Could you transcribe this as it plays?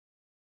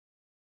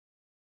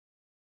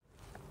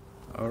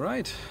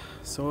Alright,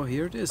 so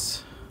here it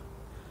is.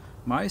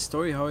 My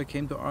story how I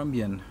came to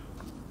Armbian.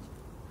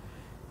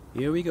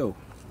 Here we go.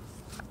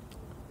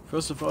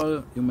 First of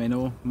all, you may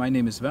know my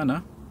name is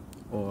Werner,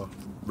 or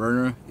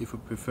Werner if you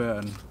prefer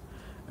an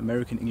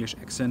American English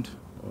accent,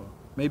 or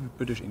maybe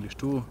British English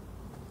too.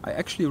 I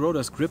actually wrote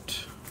a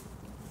script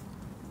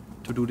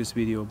to do this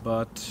video,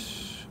 but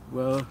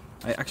well,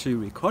 I actually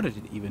recorded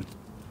it even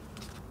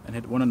and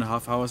had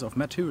 1.5 hours of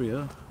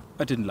material.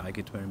 I didn't like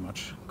it very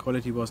much.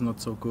 Quality was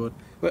not so good.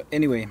 But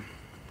anyway,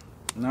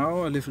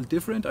 now a little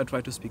different. I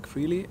try to speak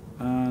freely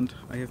and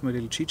I have my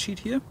little cheat sheet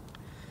here,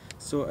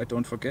 so I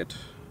don't forget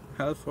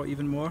half or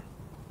even more,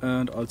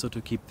 and also to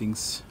keep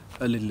things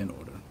a little in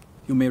order.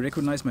 You may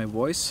recognize my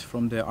voice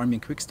from the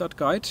Armbian Quick Start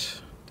Guide.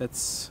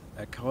 That's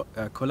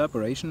a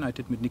collaboration I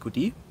did with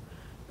NicoD,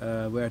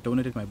 where I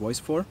donated my voice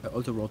for. I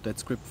also wrote that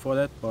script for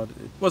that, but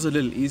it was a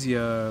little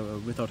easier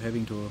without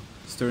having to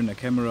stir in a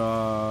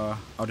camera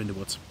out in the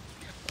woods.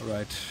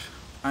 Alright,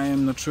 I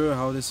am not sure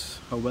how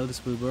well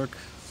this will work,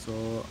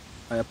 so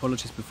I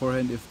apologize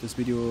beforehand if this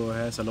video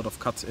has a lot of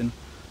cuts in.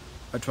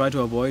 I try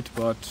to avoid,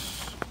 but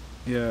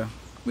yeah,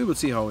 we will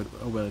see how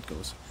well it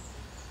goes.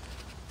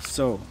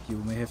 So, you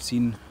may have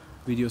seen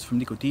videos from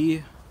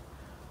NicoD,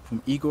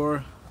 from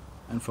Igor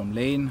and from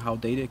Lane, how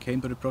they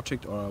came to the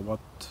project or what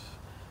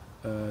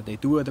they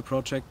do at the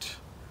project,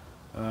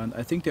 and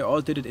I think they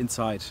all did it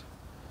inside.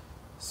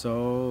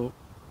 So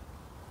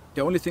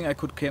the only thing I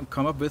could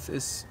come up with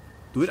is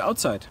do it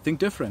outside, think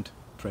different,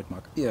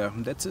 trademark. Yeah,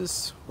 that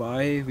is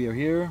why we are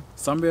here,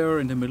 somewhere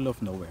in the middle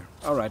of nowhere.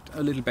 Alright,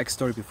 a little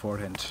backstory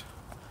beforehand.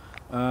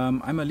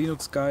 I'm a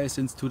Linux guy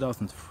since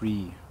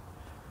 2003.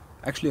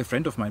 Actually, a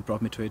friend of mine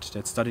brought me to it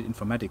that studied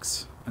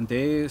informatics, and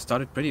they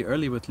started pretty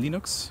early with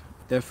Linux.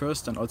 Their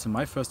first and also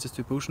my first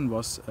distribution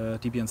was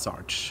Debian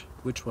Sarge,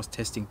 which was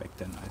testing back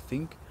then, I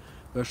think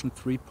version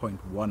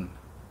 3.1.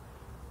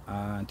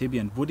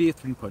 Debian Woody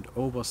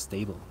 3.0 was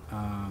stable.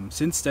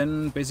 Since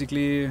then,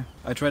 basically,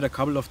 I tried a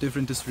couple of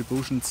different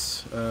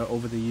distributions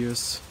over the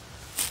years.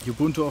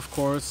 Ubuntu, of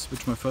course,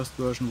 which my first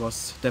version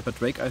was Dapper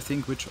Drake, I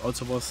think, which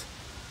also was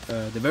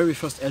the very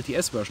first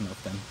LTS version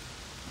of them.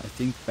 I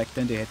think back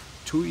then they had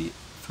 3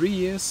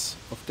 years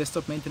of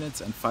desktop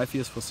maintenance and 5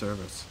 years for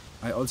servers.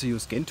 I also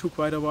used Gentoo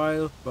quite a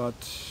while, but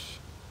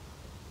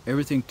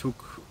everything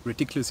took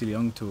ridiculously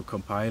long to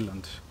compile,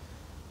 and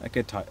I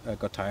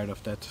got tired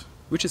of that.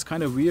 Which is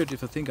kind of weird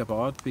if I think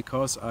about,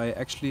 because I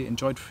actually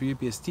enjoyed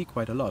FreeBSD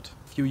quite a lot.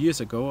 A few years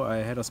ago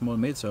I had a small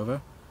mail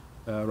server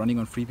running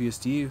on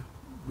FreeBSD,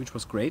 which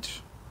was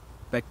great.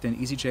 Back then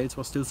EasyJails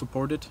was still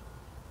supported.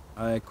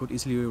 I could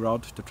easily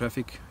route the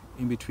traffic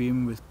in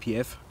between with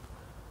PF,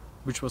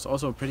 which was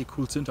also a pretty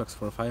cool syntax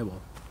for a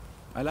firewall.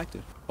 I liked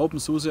it.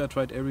 OpenSUSE I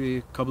tried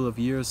every couple of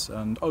years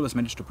and always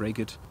managed to break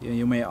it.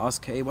 You may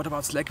ask, hey, what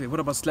about Slackware? What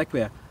about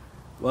Slackware?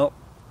 Well,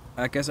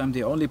 I guess I'm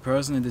the only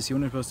person in this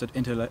universe that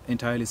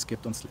entirely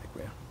skipped on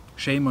Slackware.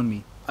 Shame on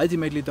me.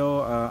 Ultimately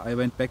though, I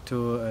went back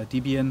to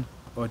Debian,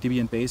 or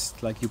Debian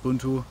based like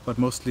Ubuntu, but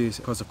mostly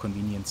because of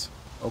convenience.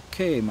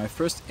 Okay, my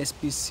first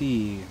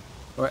SBC,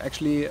 or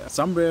actually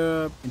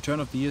somewhere in turn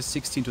of the years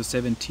 16 to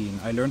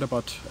 17, I learned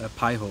about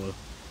Pi-hole,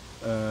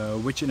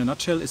 which in a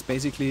nutshell is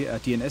basically a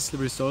DNS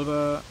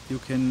resolver you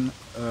can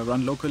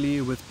run locally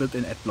with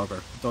built-in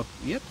adblocker. Thought,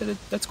 yeah,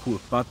 that's cool.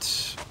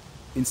 But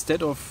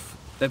instead of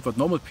that what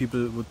normal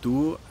people would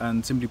do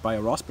and simply buy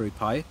a Raspberry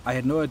Pi, I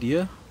had no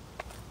idea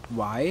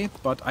why,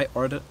 but I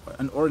ordered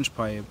an Orange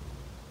Pi,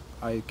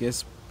 I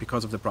guess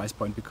because of the price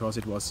point, because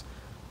it was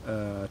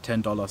 $10,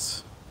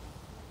 $10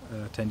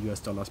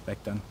 US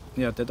back then.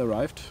 Yeah, that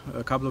arrived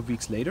a couple of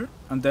weeks later,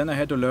 and then I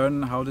had to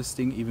learn how this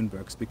thing even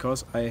works,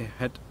 because I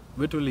had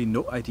literally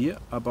no idea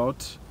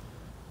about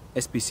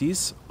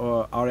SBCs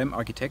or RM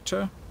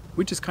architecture,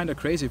 which is kind of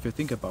crazy if you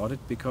think about it,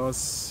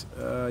 because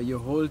you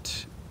hold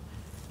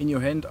in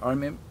your hand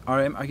RM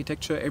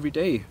architecture every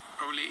day.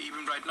 Probably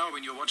even right now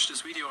when you watch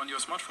this video on your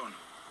smartphone.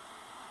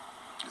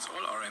 It's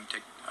all RM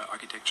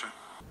architecture.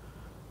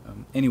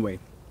 Anyway,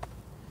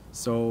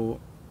 so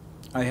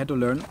I had to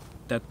learn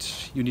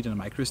that you need a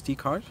microSD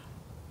card,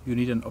 you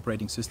need an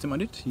operating system on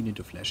it, you need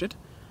to flash it.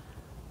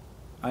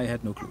 I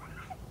had no clue.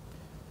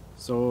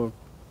 So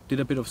did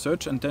a bit of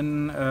search and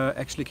then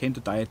actually came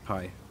to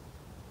DietPi.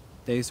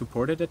 They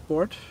supported that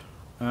board,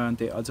 and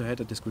they also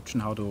had a description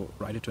how to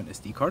write it to an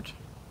SD card.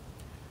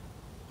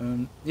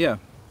 Yeah,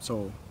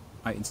 so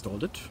I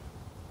installed it,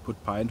 put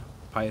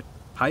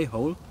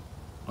Pi-hole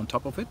on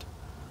top of it,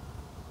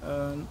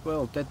 and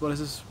well, that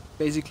was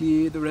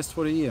basically the rest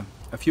for the year.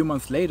 A few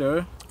months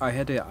later, I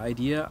had the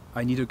idea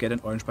I need to get an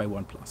Orange Pi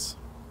 1 Plus,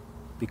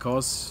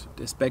 because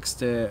the specs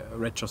there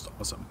were just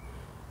awesome.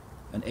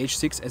 An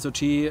H6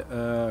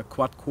 SoC,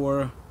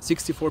 quad-core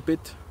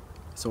 64-bit,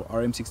 so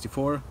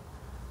RM64,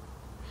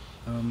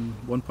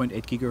 1.8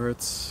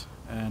 GHz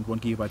and 1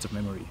 GB of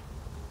memory.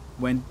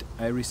 When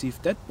I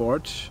received that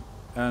board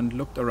and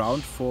looked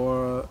around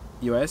for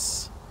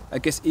US, I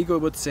guess Igor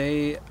would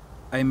say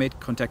I made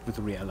contact with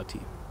reality.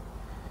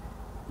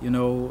 You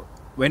know,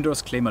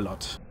 vendors claim a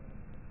lot.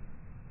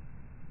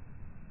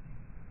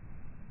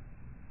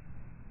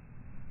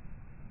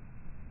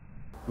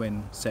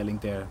 when selling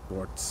their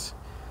boards.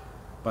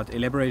 But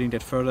elaborating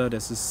that further,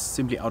 this is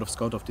simply out of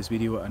scope of this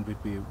video and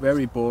would be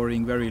very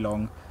boring, very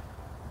long.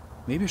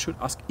 Maybe I should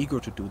ask Igor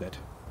to do that.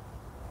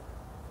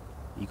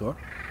 Igor?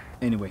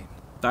 Anyway,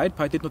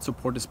 DietPi did not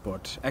support this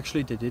board.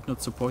 Actually, they did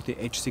not support the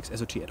H6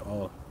 SOG at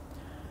all.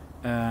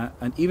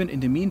 And even in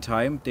the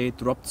meantime, they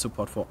dropped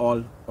support for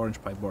all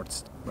Orange Pi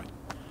boards. Right.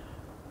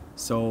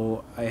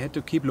 So I had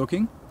to keep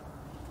looking.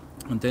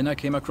 And then I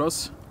came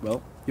across,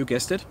 well, you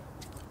guessed it,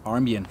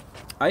 Armbian.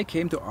 I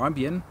came to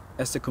Armbian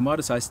as the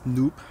commoditized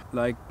noob,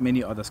 like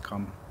many others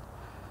come.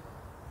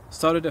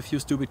 Started a few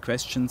stupid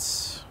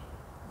questions,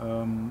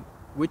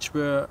 which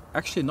were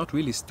actually not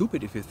really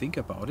stupid if you think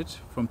about it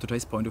from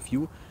today's point of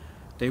view.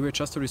 They were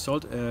just a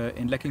result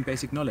in lacking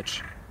basic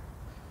knowledge.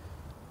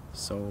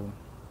 So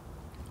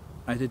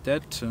I did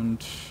that,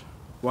 and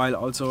while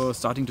also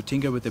starting to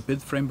tinker with the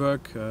build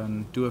framework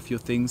and do a few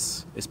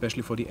things,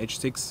 especially for the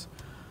H6,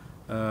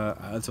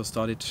 I also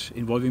started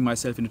involving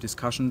myself in the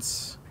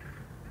discussions,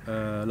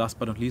 last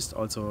but not least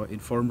also in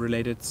forum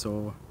related,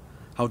 so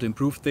how to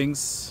improve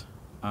things,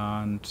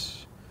 and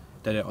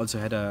that I also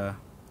had a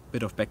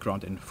bit of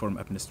background in forum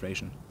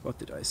administration. What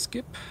did I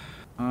skip?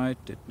 I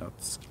did not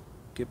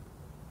skip.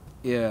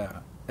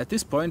 Yeah, at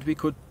this point we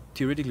could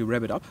theoretically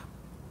wrap it up.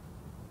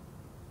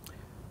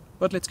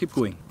 But let's keep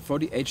going. For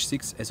the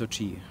H6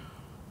 SOG,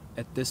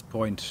 at this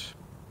point,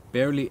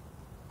 barely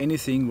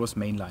anything was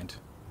mainlined.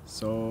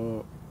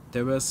 So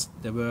there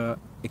were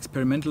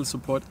experimental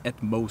support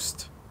at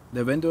most.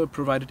 The vendor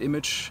provided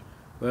image,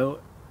 well,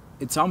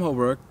 it somehow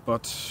worked,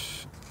 but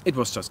it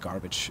was just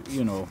garbage,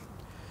 you know.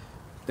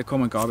 The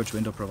common garbage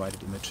vendor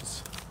provided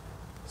images.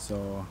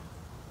 So,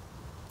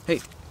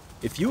 hey,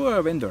 if you are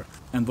a vendor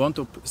and want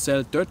to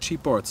sell dirt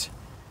cheap boards,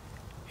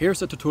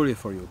 here's a tutorial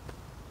for you.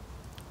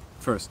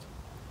 First,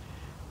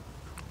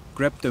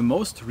 grab the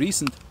most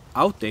recent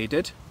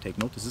outdated, take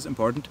note this is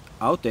important,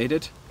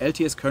 outdated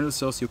LTS kernel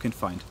source you can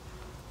find.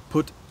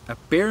 Put a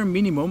bare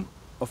minimum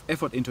of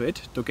effort into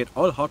it to get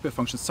all hardware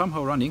functions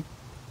somehow running,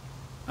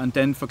 and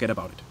then forget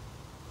about it.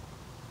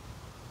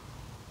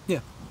 Yeah,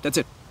 that's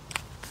it.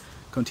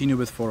 Continue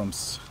with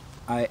forums.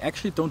 I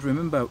actually don't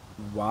remember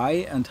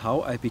why and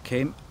how I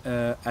became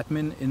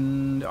admin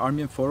in the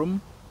Armbian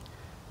forum,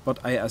 but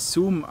I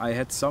assume I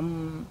had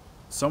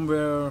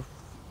somewhere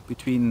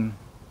between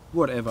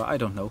whatever, I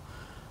don't know,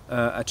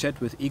 a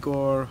chat with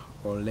Igor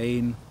or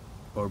Lane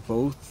or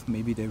both,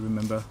 maybe they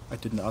remember, I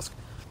didn't ask.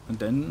 And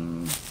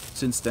then,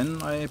 since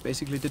then, I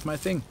basically did my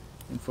thing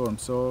in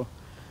forums. So,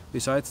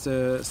 besides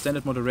the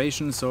standard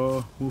moderation,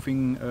 so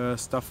moving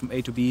stuff from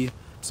A to B,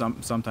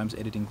 sometimes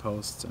editing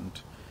posts and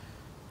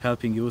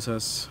helping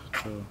users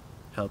to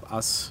help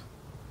us,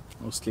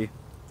 mostly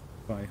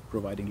by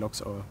providing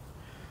logs or,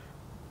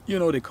 you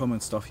know, the common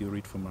stuff you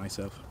read from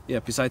myself. Yeah,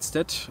 besides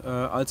that,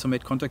 I also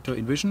made contact to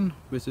InVision,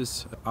 which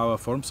is our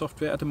forum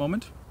software at the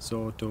moment,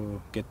 so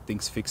to get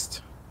things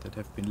fixed that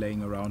have been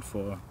laying around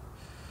for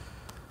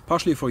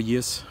partially for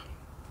years,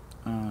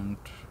 and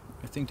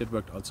I think that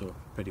worked also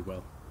pretty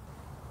well.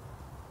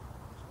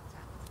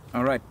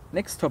 Alright,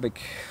 next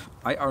topic,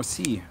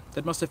 IRC.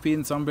 That must have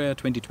been somewhere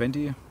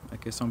 2020, I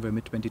guess somewhere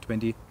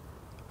mid-2020.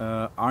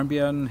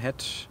 Armbian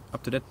had,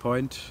 up to that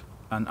point,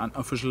 an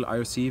unofficial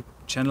IRC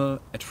channel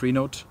at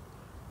Freenode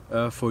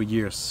for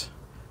years.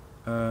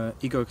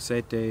 Igor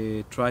said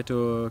they tried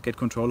to get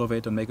control of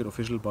it and make it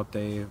official, but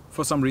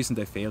for some reason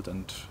they failed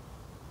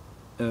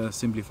and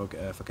simply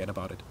forget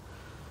about it.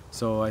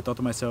 So I thought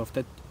to myself,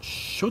 that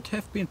should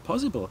have been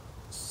possible.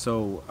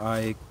 So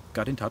I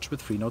got in touch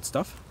with Freenode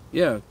stuff.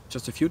 Yeah,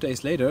 just a few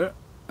days later,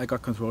 I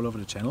got control over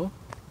the channel.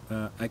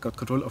 I got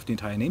control of the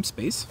entire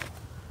namespace.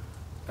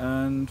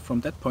 And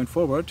from that point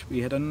forward, we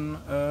had an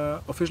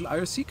official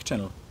IRC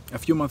channel. A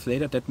few months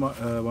later, that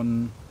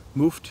one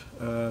moved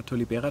to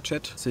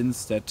LiberaChat,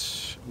 since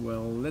that,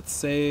 well, let's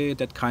say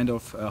that kind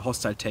of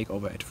hostile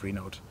takeover at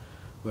Freenode,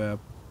 where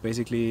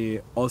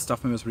basically all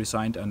staff members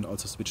resigned and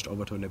also switched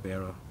over to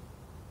Libera,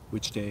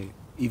 which they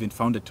even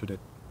founded to that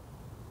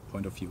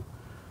point of view.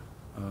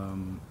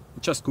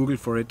 Just Google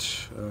for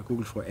it,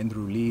 Google for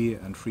Andrew Lee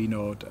and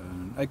Freenode,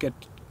 and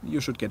you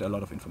should get a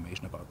lot of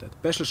information about that.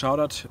 Special shout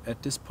out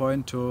at this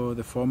point to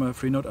the former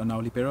Freenode and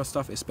now Libera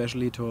staff,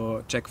 especially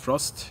to Jack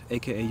Frost,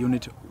 aka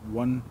Unit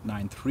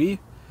 193.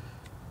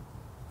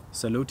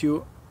 Salute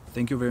you.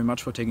 Thank you very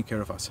much for taking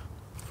care of us.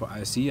 For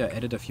IRC, I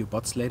added a few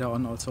bots later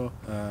on also,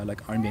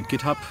 like Armbian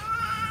GitHub.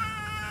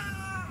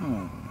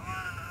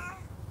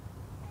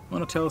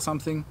 Want to tell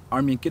something?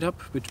 Armbian GitHub,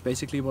 which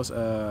basically was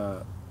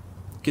a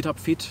GitHub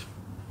feed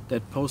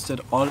that posted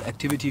all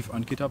activity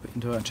on GitHub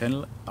into a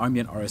channel,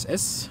 Armbian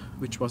RSS,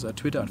 which was a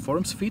Twitter and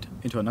forums feed,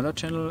 into another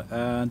channel,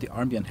 and the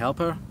Armbian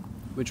Helper,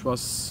 which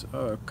was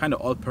a kind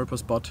of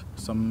all-purpose bot.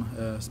 Some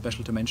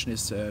special to mention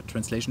is a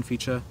translation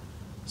feature.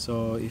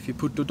 So if you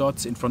put 2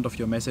 dots in front of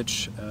your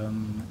message,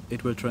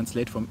 it will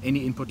translate from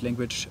any input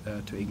language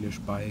to English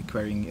by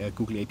querying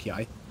Google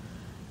API,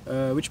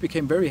 which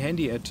became very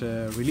handy at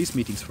release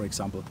meetings, for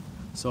example.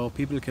 So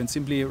people can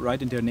simply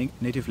write in their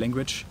native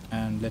language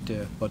and let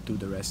the bot do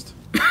the rest.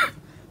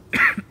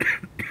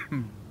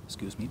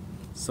 Excuse me.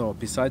 So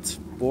besides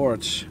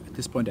board, at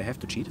this point I have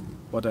to cheat.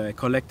 What I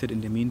collected in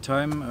the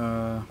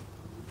meantime,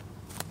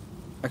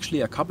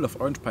 actually a couple of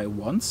Orange Pi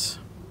 1s,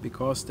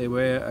 because they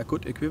were a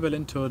good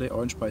equivalent to the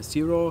Orange Pi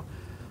 0,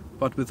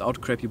 but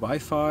without crappy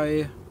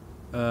Wi-Fi,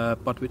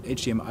 but with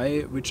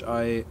HDMI, which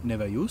I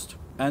never used.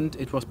 And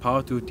it was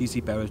powered to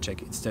DC barrel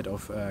jack instead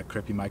of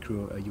crappy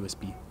micro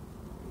USB.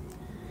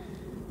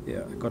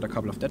 Yeah, I got a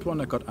couple of that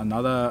one. I got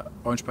another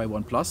Orange Pi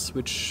 1 Plus,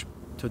 which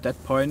to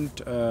that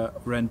point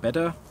ran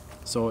better.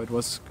 So it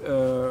was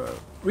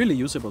really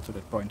usable to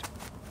that point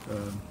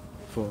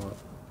for,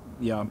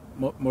 yeah,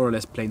 more or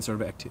less plain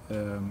server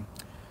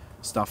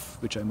stuff,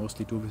 which I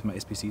mostly do with my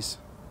SPCs.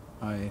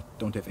 I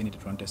don't have any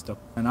that run desktop.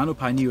 A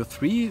NanoPi Neo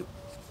 3,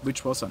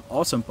 which was an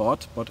awesome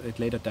board, but it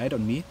later died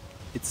on me.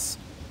 It's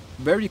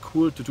very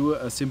cool to do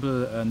a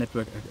simple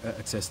network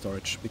access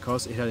storage,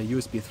 because it had a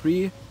USB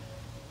 3,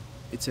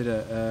 it's had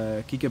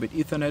a gigabit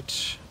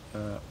Ethernet,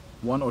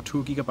 1 or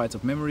 2 gigabytes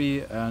of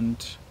memory,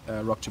 and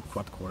a Rockchip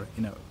quad core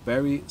in a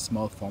very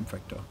small form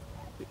factor.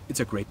 It's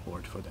a great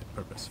board for that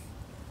purpose.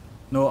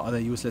 No other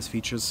useless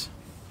features,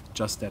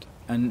 just that.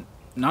 And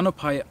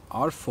NanoPi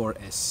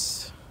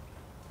R4S.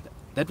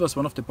 That was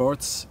one of the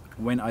boards,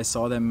 when I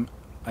saw them,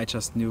 I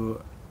just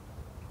knew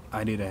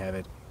I need to have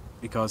it.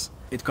 Because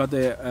it got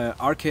the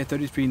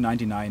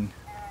RK3399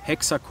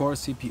 Hexa core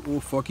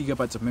CPU, 4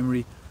 gigabytes of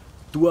memory,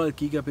 dual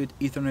gigabit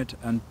Ethernet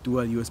and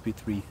dual USB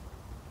 3.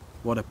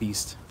 What a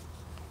beast.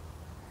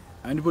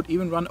 And it would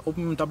even run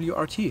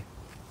OpenWRT,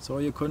 so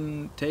you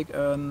couldn't take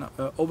an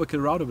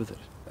overkill router with it.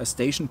 A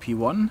Station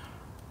P1,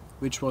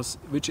 which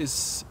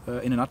is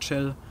in a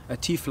nutshell a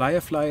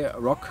T-Firefly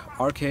Rock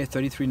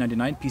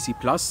RK3399 PC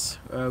Plus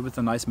with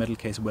a nice metal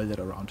case welded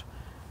around,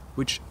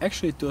 which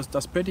actually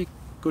does pretty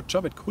good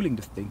job at cooling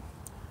this thing.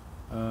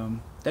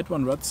 That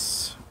one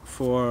runs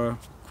for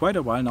quite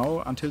a while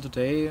now, until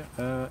today,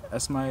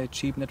 as my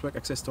cheap network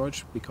access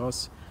storage,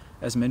 because,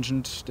 as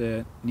mentioned,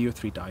 the Neo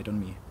 3 died on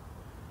me.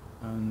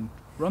 And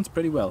runs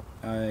pretty well.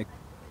 I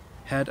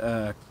had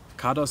a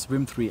Kados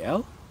Vim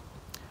 3L,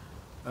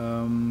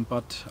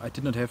 but I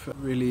did not have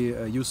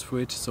really use for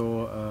it,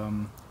 so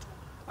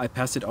I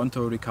passed it on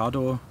to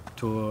Ricardo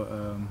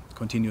to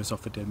continue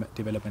software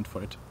development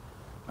for it.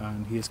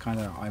 And he is kind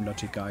of an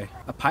iMlogic guy.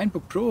 A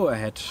Pinebook Pro I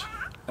had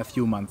a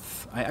few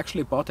months. I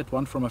actually bought that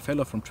one from a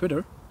fellow from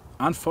Twitter.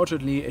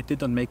 Unfortunately, it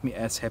did not make me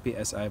as happy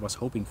as I was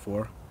hoping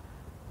for.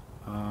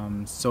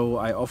 So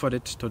I offered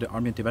it to the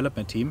Armbian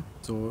development team.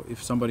 So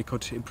if somebody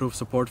could improve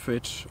support for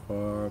it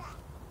or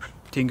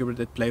tinker with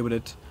it, play with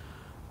it.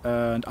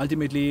 And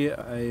ultimately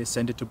I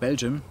sent it to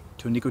Belgium,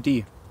 to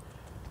NicoD,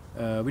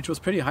 which was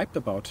pretty hyped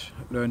about,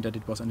 learned that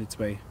it was on its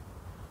way.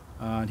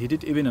 And he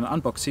did even an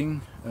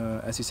unboxing,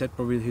 as he said,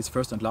 probably his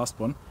first and last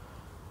one.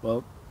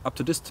 Well, up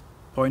to this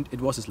point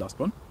it was his last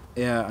one.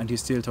 Yeah, and he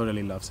still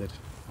totally loves it.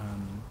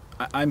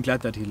 I'm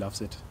glad that he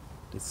loves it.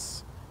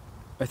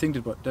 I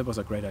think that was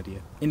a great idea.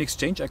 In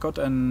exchange I got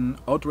an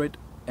Outright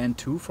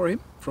N2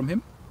 from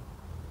him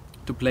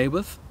to play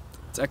with.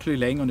 It's actually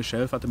laying on the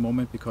shelf at the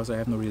moment because I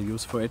have no real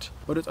use for it.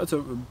 But it's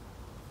also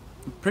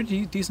a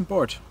pretty decent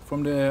board.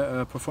 From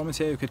the performance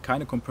here you could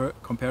kind of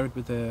compare it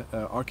with the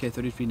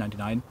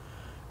RK3399,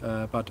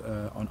 but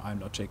on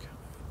iMlogic.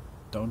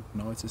 Don't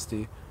know, is this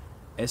the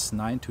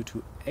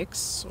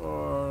S922X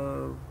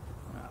or...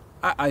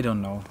 I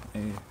don't know.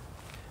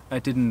 I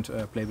didn't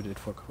play with it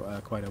for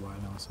quite a while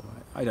now, so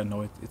I don't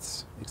know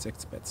its exact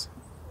specs.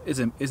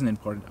 Isn't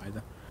important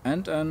either.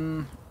 And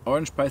an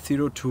Orange Pi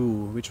 02,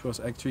 which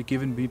was actually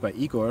given me by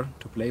Igor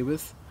to play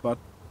with, but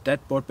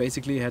that board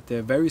basically had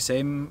the very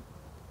same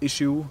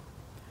issue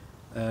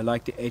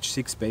like the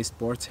H6 based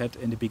boards had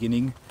in the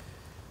beginning.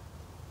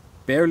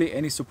 Barely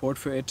any support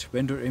for it,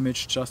 vendor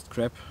image just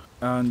crap,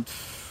 and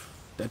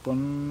that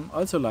one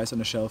also lies on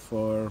the shelf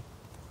for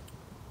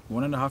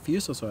 1.5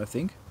 years or so, I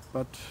think.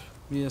 But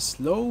we are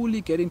slowly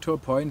getting to a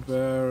point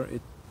where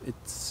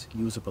it's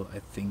usable, I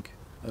think.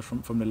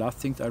 From the last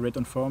things I read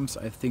on forums,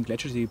 I think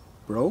Legacy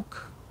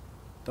broke,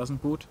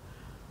 doesn't boot,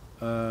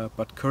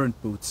 but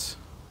current boots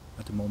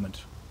at the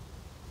moment.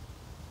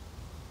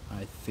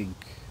 I think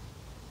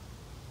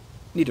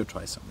need to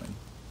try something.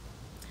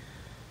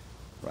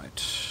 Right,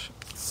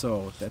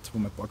 so that's for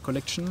my board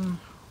collection.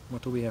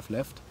 What do we have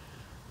left?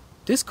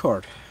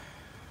 Discord.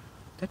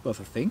 That was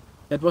a thing.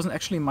 That wasn't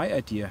actually my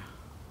idea.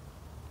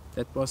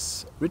 That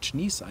was Rich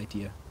Nee's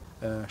idea.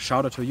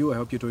 Shout out to you, I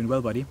hope you're doing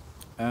well, buddy.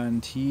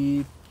 And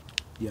he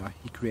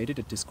created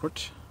a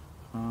Discord,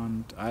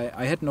 and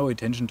I had no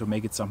intention to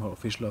make it somehow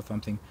official or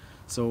something.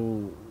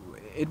 So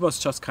it was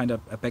just kind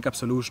of a backup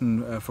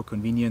solution for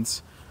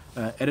convenience.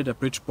 Added a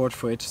bridge board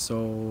for it,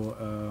 so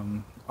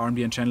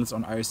Armbian channels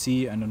on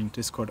IRC and on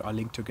Discord are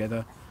linked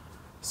together.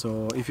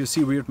 So if you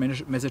see weird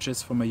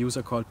messages from a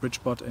user called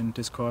Bridgebot in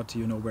Discord,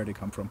 you know where they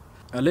come from.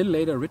 A little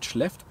later, Rich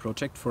left the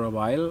project for a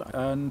while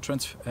and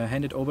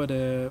handed over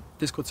the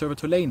Discord server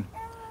to Lane,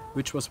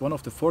 which was one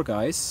of the 4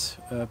 guys,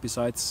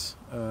 besides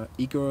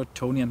Igor,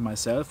 Tony and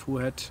myself, who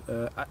had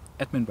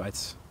admin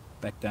rights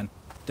back then.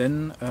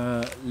 Then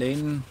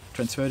Lane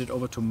transferred it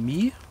over to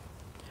me,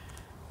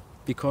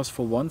 because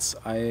for once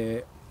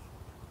Lane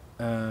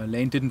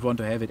didn't want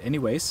to have it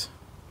anyways,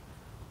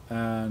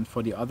 and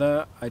for the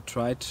other I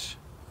tried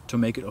to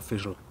make it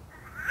official,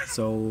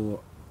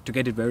 so to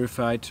get it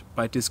verified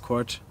by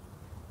Discord,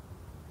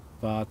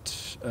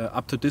 but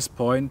up to this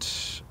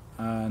point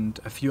and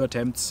a few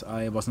attempts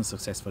I wasn't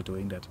successful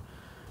doing that.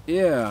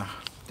 Yeah,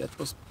 that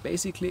was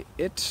basically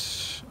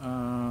it.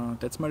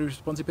 That's my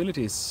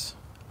responsibilities: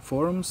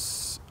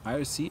 forums,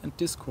 IRC and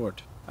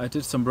Discord. I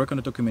did some work on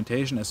the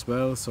documentation as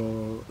well,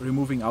 so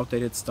removing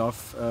outdated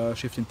stuff,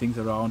 shifting things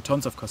around,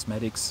 tons of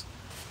cosmetics.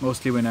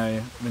 Mostly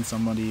when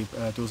somebody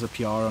does a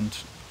PR on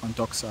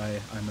docs, I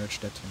merge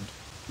that. And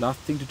last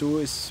thing to do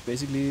is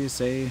basically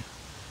say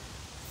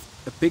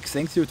a big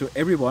thank you to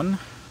everyone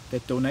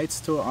that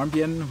donates to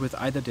Armbian with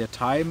either their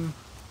time,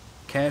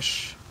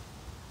 cash,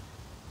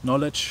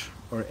 knowledge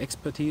or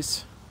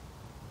expertise.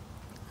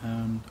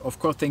 And of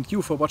course, thank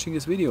you for watching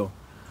this video.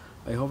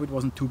 I hope it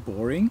wasn't too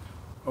boring.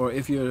 Or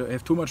if you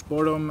have too much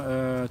boredom,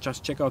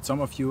 just check out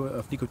some of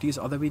NicoD's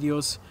other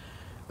videos.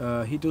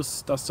 He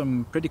does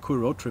some pretty cool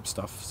road trip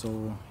stuff.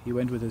 So he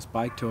went with his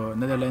bike to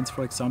Netherlands,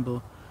 for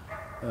example,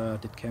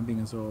 did camping,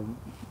 and so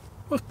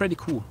it was pretty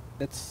cool.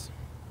 That's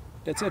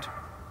it.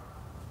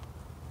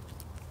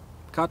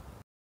 Cut.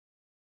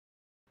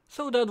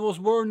 So that was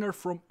Werner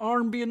from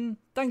Armbian.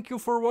 Thank you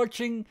for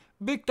watching.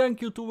 Big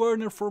thank you to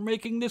Werner for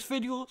making this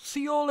video.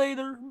 See you all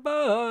later.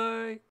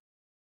 Bye.